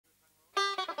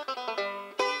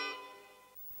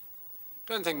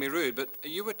Don't think me rude, but are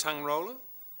you a tongue roller?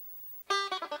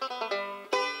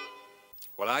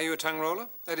 Well, are you a tongue roller?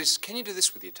 That is, can you do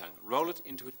this with your tongue? Roll it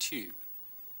into a tube.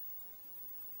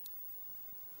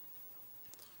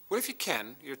 Well, if you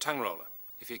can, you're a tongue roller.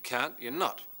 If you can't, you're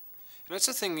not. And that's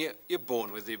the thing you're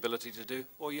born with the ability to do,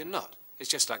 or you're not. It's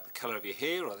just like the colour of your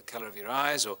hair, or the colour of your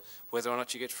eyes, or whether or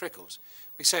not you get freckles.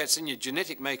 We say it's in your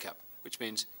genetic makeup, which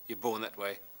means you're born that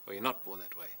way, or you're not born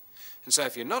that way. And so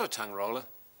if you're not a tongue roller,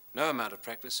 no amount of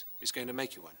practice is going to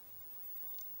make you one.